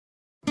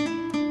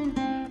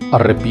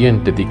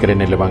Arrepiéntete y cree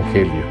en el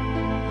Evangelio.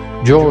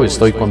 Yo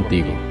estoy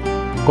contigo,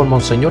 con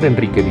Monseñor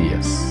Enrique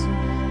Díaz.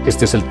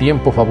 Este es el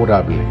tiempo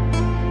favorable,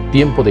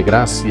 tiempo de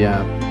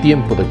gracia,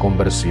 tiempo de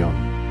conversión.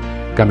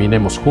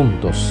 Caminemos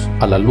juntos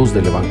a la luz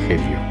del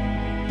Evangelio.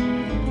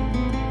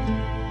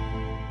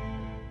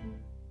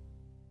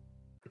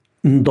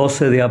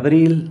 12 de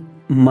abril,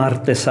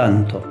 Martes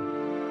Santo.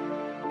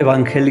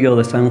 Evangelio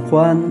de San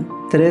Juan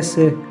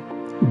 13,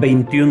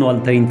 21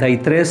 al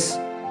 33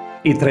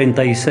 y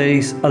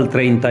 36 al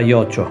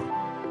 38.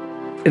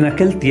 En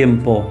aquel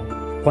tiempo,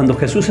 cuando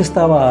Jesús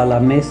estaba a la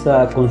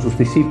mesa con sus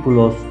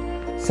discípulos,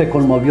 se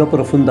conmovió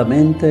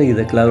profundamente y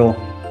declaró: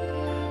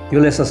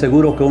 «Yo les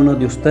aseguro que uno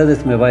de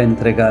ustedes me va a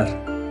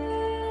entregar».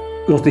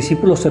 Los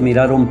discípulos se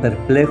miraron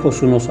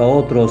perplejos unos a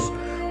otros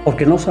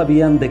porque no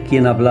sabían de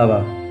quién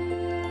hablaba.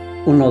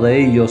 Uno de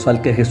ellos,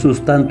 al que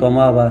Jesús tanto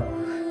amaba,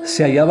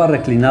 se hallaba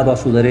reclinado a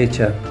su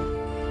derecha.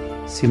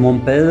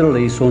 Simón Pedro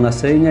le hizo una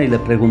seña y le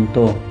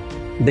preguntó: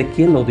 «¿De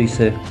quién lo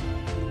dice?».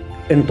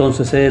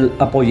 Entonces él,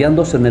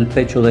 apoyándose en el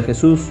pecho de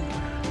Jesús,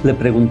 le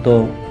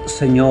preguntó: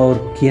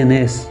 «Señor, ¿quién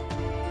es?».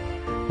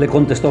 Le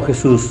contestó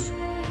Jesús: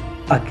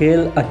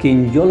 «Aquel a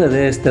quien yo le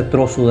dé este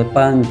trozo de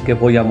pan que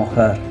voy a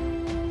mojar».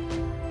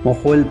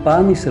 Mojó el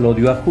pan y se lo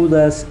dio a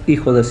Judas,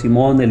 hijo de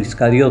Simón el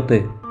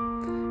Iscariote,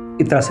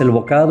 y tras el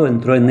bocado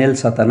entró en él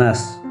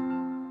Satanás.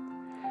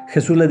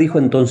 Jesús le dijo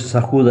entonces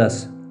a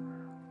Judas: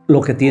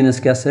 «Lo que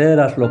tienes que hacer,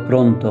 hazlo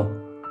pronto».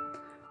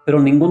 Pero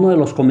ninguno de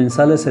los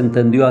comensales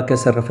entendió a qué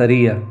se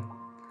refería.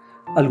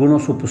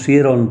 Algunos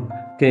supusieron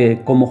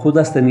que, como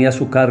Judas tenía a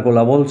su cargo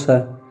la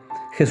bolsa,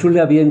 Jesús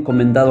le había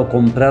encomendado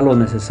comprar lo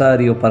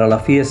necesario para la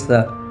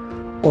fiesta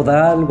o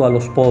dar algo a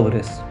los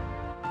pobres.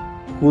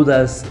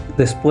 Judas,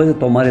 después de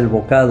tomar el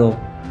bocado,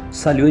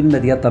 salió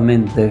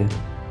inmediatamente.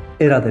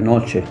 Era de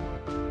noche.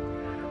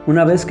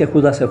 Una vez que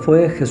Judas se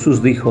fue,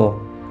 Jesús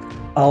dijo: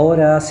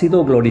 «Ahora ha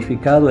sido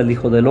glorificado el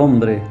Hijo del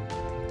Hombre,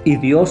 y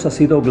Dios ha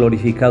sido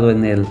glorificado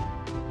en él.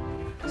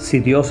 Si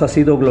Dios ha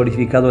sido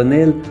glorificado en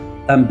él,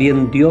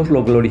 también Dios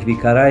lo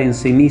glorificará en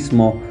sí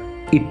mismo,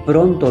 y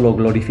pronto lo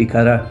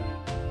glorificará.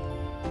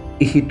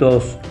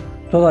 Hijitos,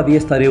 todavía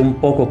estaré un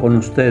poco con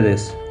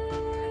ustedes.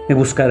 Me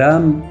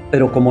buscarán,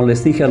 pero como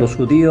les dije a los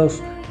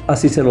judíos,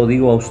 así se lo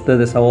digo a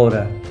ustedes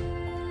ahora.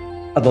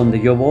 A donde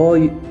yo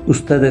voy,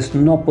 ustedes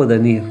no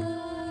pueden ir».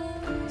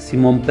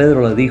 Simón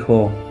Pedro le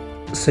dijo: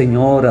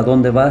 «Señor, ¿a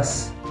dónde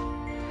vas?».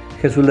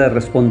 Jesús le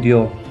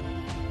respondió: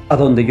 «A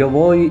donde yo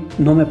voy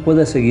no me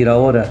puedes seguir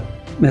ahora,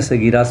 me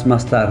seguirás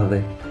más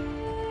tarde».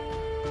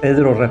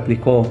 Pedro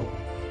replicó: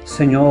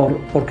 «Señor,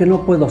 ¿por qué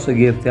no puedo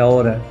seguirte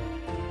ahora?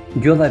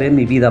 Yo daré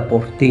mi vida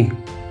por ti».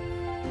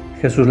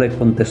 Jesús le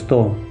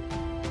contestó: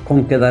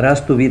 «¿Con qué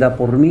darás tu vida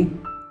por mí?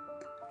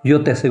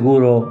 Yo te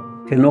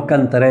aseguro que no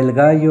cantará el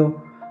gallo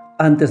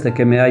antes de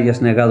que me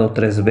hayas negado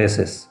 3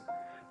 veces».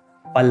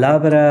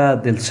 Palabra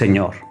del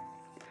Señor.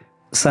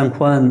 San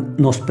Juan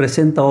nos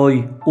presenta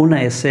hoy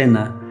una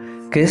escena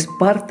que es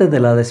parte de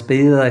la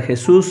despedida de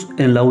Jesús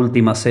en la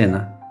última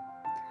cena.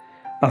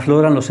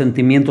 Afloran los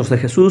sentimientos de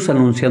Jesús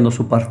anunciando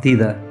su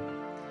partida.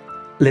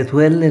 Le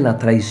duele la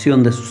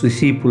traición de sus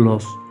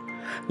discípulos,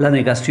 la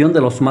negación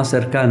de los más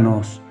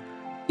cercanos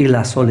y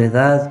la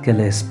soledad que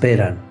le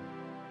esperan.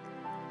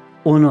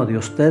 «Uno de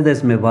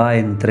ustedes me va a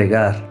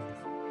entregar».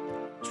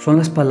 Son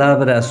las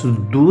palabras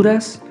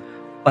duras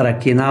para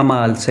quien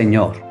ama al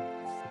Señor.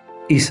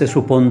 Y se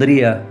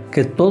supondría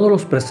que todos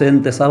los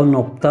presentes han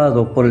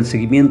optado por el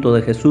seguimiento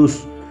de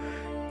Jesús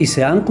y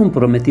se han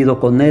comprometido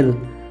con Él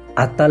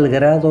a tal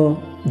grado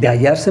de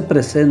hallarse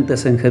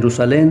presentes en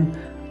Jerusalén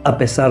a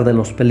pesar de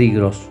los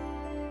peligros.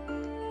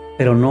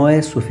 Pero no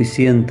es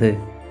suficiente.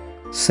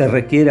 Se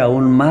requiere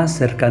aún más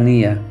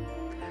cercanía.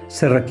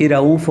 Se requiere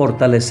aún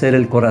fortalecer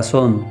el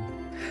corazón.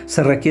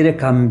 Se requiere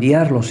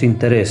cambiar los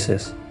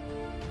intereses.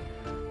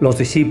 Los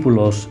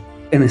discípulos,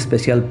 en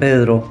especial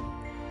Pedro,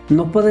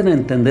 no pueden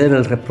entender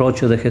el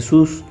reproche de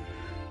Jesús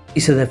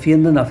y se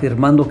defienden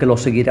afirmando que lo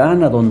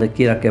seguirán a donde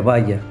quiera que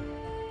vaya.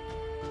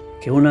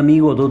 Que un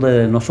amigo dude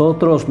de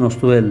nosotros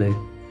nos duele,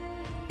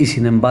 y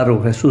sin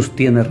embargo Jesús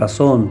tiene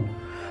razón,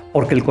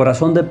 porque el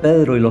corazón de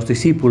Pedro y los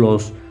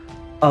discípulos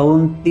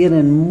aún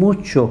tienen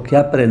mucho que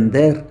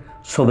aprender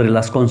sobre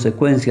las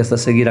consecuencias de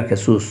seguir a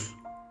Jesús.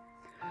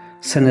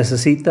 Se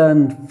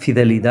necesitan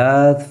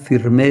fidelidad,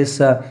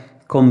 firmeza,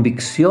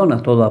 convicción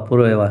a toda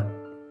prueba.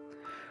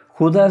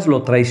 Judas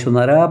lo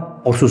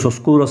traicionará por sus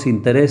oscuros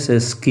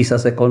intereses,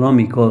 quizás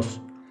económicos,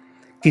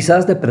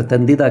 quizás de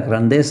pretendida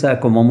grandeza,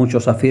 como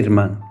muchos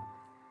afirman.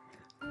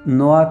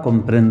 No ha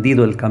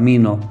comprendido el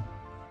camino.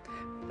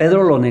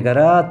 Pedro lo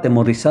negará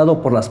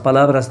atemorizado por las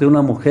palabras de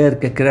una mujer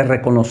que cree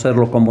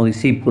reconocerlo como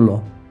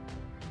discípulo.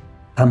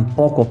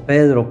 Tampoco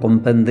Pedro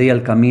comprendía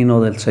el camino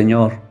del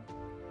Señor.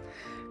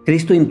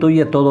 Cristo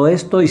intuye todo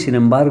esto y sin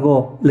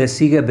embargo le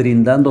sigue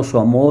brindando su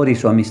amor y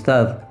su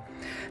amistad.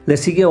 Le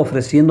sigue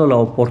ofreciendo la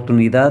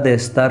oportunidad de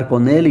estar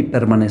con Él y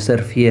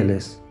permanecer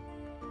fieles.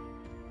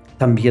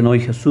 También hoy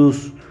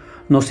Jesús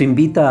nos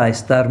invita a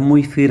estar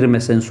muy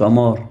firmes en su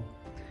amor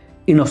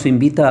y nos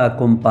invita a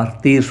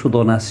compartir su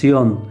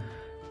donación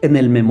en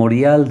el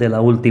memorial de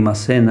la última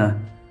cena,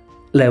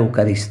 la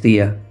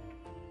Eucaristía.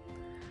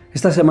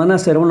 Esta semana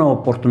será una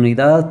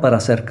oportunidad para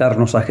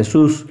acercarnos a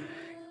Jesús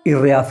y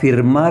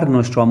reafirmar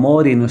nuestro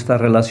amor y nuestra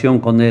relación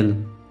con Él.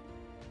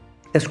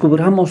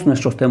 Descubramos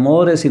nuestros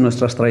temores y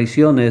nuestras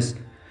traiciones,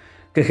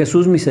 que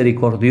Jesús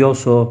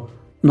misericordioso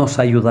nos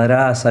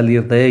ayudará a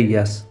salir de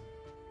ellas.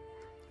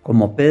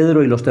 Como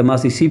Pedro y los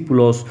demás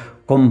discípulos,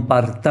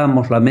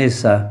 compartamos la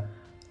mesa,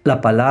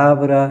 la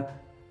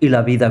palabra y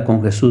la vida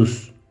con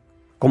Jesús.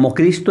 Como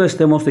Cristo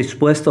estemos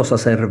dispuestos a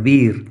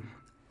servir,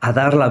 a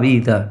dar la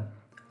vida,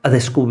 a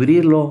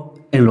descubrirlo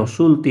en los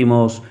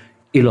últimos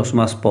y los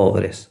más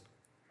pobres.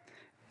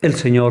 El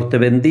Señor te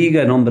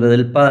bendiga en nombre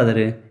del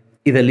Padre,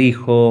 y del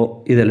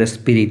Hijo, y del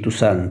Espíritu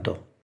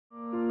Santo.